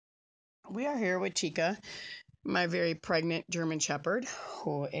We are here with Chica, my very pregnant German Shepherd,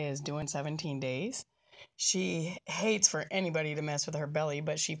 who is doing 17 days. She hates for anybody to mess with her belly,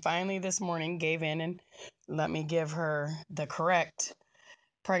 but she finally this morning gave in and let me give her the correct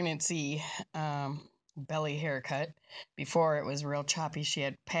pregnancy belly haircut. Before it was real choppy, she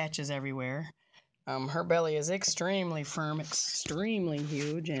had patches everywhere. Her belly is extremely firm, extremely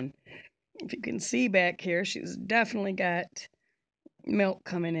huge, and if you can see back here, she's definitely got milk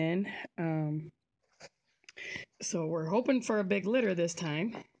coming in. So we're hoping for a big litter this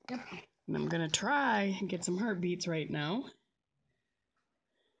time. Yep. And I'm gonna try and get some heartbeats right now.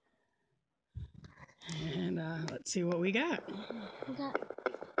 And let's see what we got.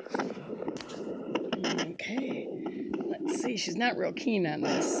 Okay. Let's see. She's not real keen on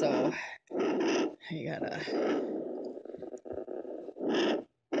this, so I gotta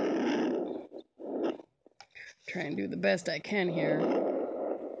try and do the best I can here.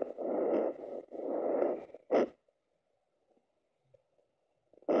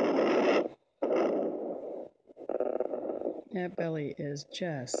 That belly is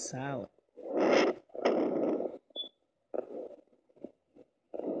just solid.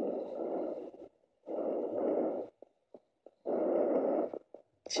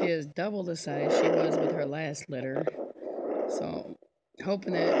 She is double the size she was with her last litter. So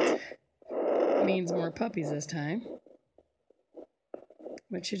hoping that means more puppies this time.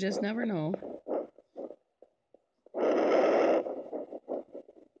 But you just never know.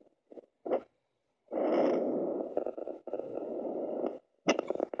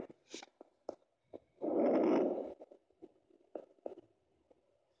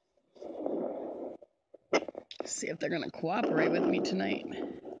 See if they're gonna cooperate with me tonight.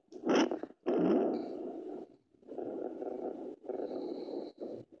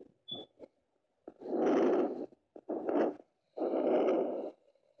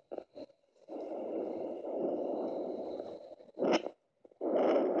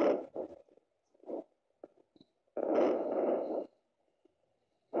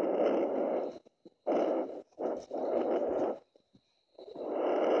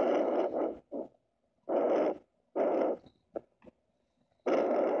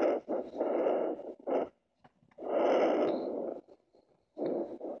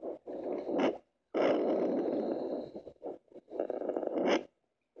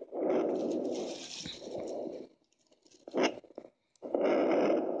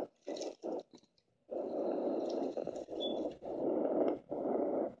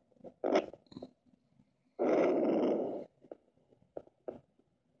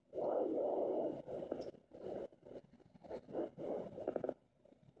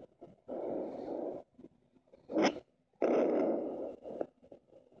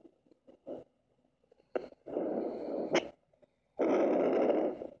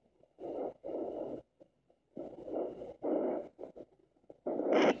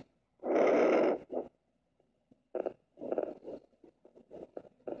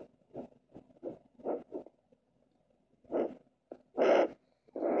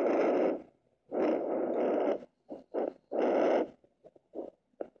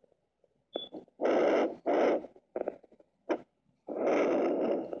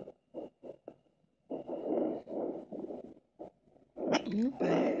 Nope, I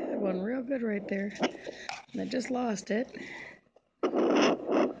had one real good right there. And I just lost it.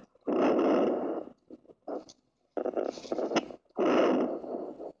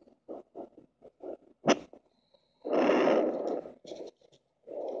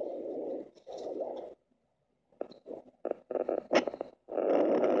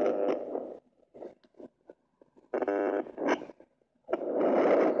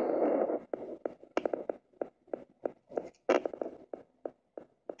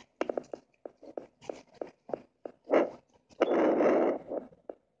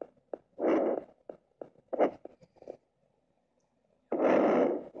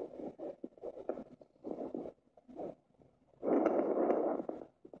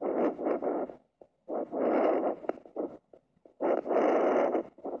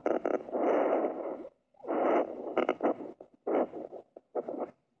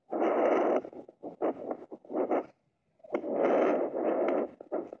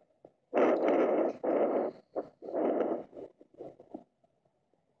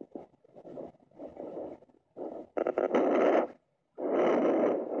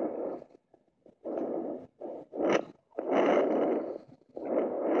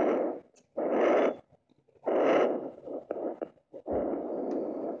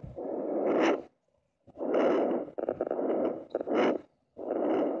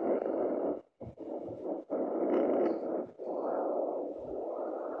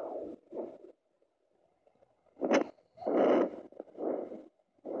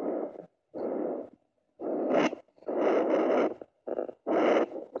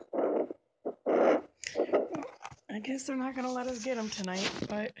 guess they're not going to let us get them tonight,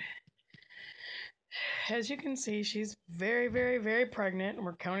 but as you can see, she's very, very, very pregnant.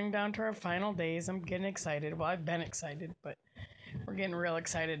 We're counting down to our final days. I'm getting excited. Well, I've been excited, but we're getting real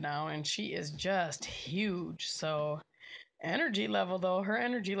excited now, and she is just huge. So energy level, though, her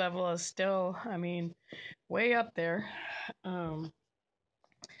energy level is still, I mean, way up there.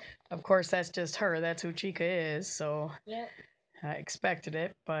 Of course, that's just her. That's who Chica is. So Yep. I expected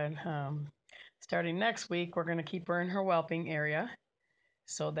it, but starting next week, we're going to keep her in her whelping area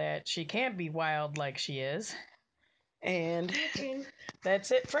so that she can't be wild like she is. And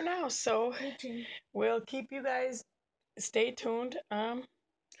that's it for now. So we'll keep you guys stay tuned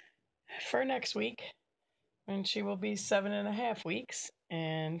for next week, and she will be 7.5 weeks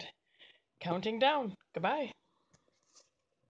and counting down. Goodbye.